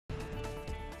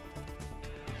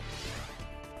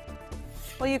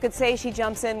Well, you could say she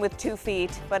jumps in with 2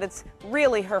 feet, but it's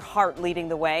really her heart leading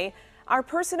the way. Our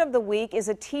person of the week is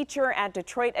a teacher at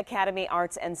Detroit Academy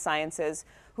Arts and Sciences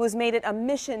who has made it a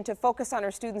mission to focus on her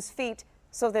students' feet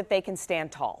so that they can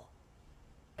stand tall.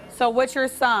 So what's your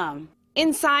sum?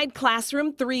 Inside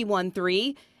classroom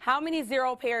 313 How many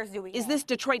zero pairs do we have? is this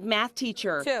Detroit math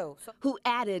teacher 2. who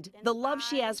added the love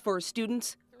she has for her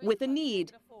students with a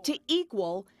need to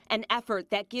equal an effort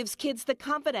that gives kids the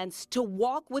confidence to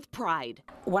walk with pride.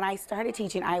 When I started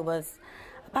teaching, I was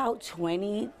about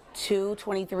 22,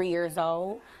 23 years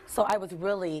old, so I was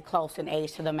really close in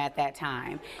age to them at that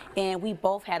time. And we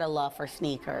both had a love for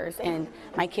sneakers, and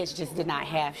my kids just did not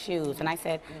have shoes. And I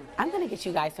said, I'm going to get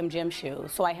you guys some gym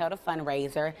shoes. So I held a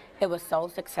fundraiser. It was so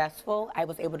successful. I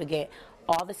was able to get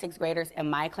all the 6th graders in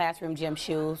my classroom gym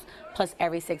shoes, plus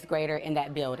every 6th grader in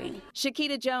that building.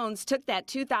 Shakita Jones took that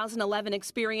 2011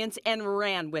 experience and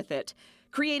ran with it,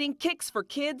 creating Kicks for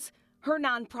Kids, her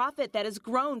nonprofit that has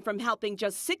grown from helping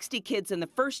just 60 kids in the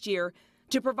first year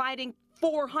to providing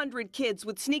 400 kids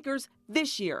with sneakers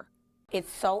this year.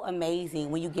 It's so amazing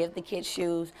when you give the kids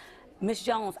shoes. Miss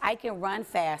Jones, I can run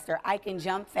faster, I can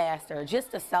jump faster,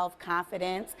 just the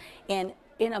self-confidence. And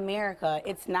in America,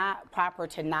 it's not proper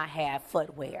to not have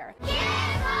footwear.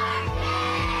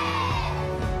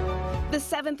 The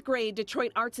 7th grade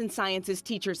Detroit Arts and Sciences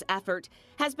teachers' effort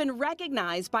has been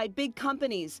recognized by big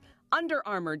companies. Under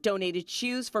Armour donated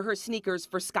shoes for her Sneakers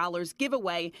for Scholars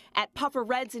giveaway at Puffer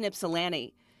Reds in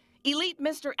Ypsilanti. Elite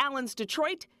Mr. Allen's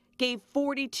Detroit gave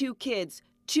 42 kids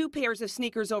 2 pairs of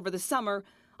sneakers over the summer,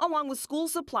 along with school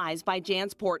supplies by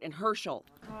Jansport and Herschel.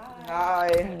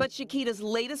 Hi. But Shakita's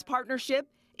latest partnership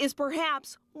is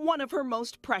perhaps one of her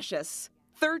most precious.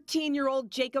 13-year-old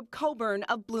Jacob Coburn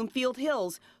of Bloomfield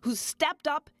Hills, who stepped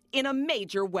up in a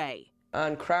major way.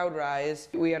 On Crowd Rise,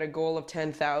 we had a goal of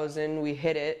 10,000. We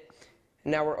hit it.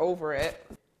 Now we're over it.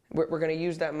 We're going to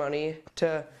use that money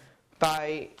to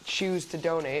buy shoes to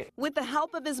donate. With the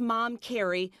help of his mom,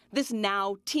 Carrie, this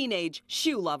now teenage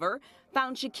shoe lover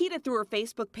found Shakita through her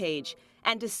Facebook page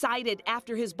and decided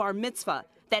after his bar mitzvah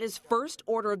that his first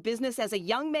order of business as a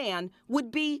young man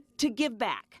would be to give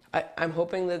back. I'm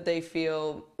hoping that they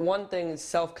feel, one thing is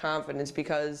self-confidence,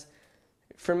 because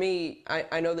for me,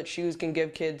 I know that shoes can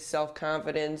give kids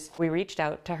self-confidence. We reached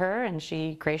out to her and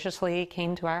she graciously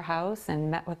came to our house and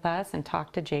met with us and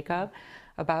talked to Jacob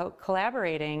about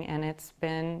collaborating, and it's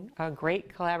been a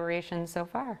great collaboration so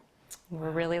far. We're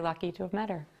really lucky to have met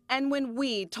her. And when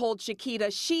we told Shakita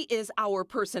she is our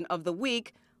person of the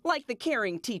week, like the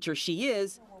caring teacher she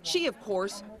is, she, of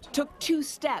course, took 2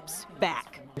 steps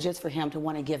back. Just for him to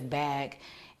want to give back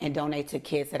and donate to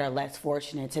kids that are less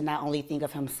fortunate, to not only think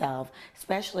of himself,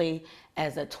 especially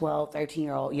as a 12,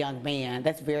 13-year-old young man,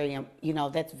 that's very,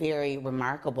 that's very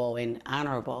remarkable and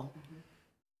honorable.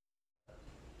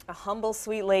 A humble,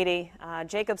 sweet lady.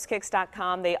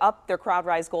 JacobsKicks.com, they upped their Crowd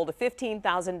Rise goal to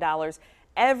 $15,000.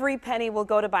 Every penny will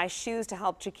go to buy shoes to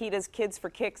help Chiquita's Kids for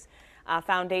Kicks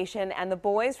Foundation, and the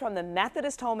boys from the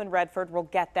Methodist home in Redford will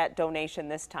get that donation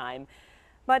this time.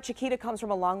 But Chiquita comes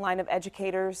from a long line of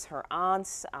educators. Her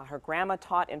aunts, her grandma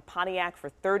taught in Pontiac for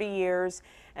 30 years,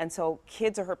 and so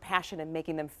kids are her passion, and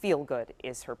making them feel good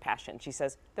is her passion. She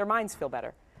says their minds feel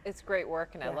better. It's great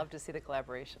work, and I love to see the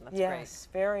collaboration. That's great. Yes,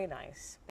 very nice.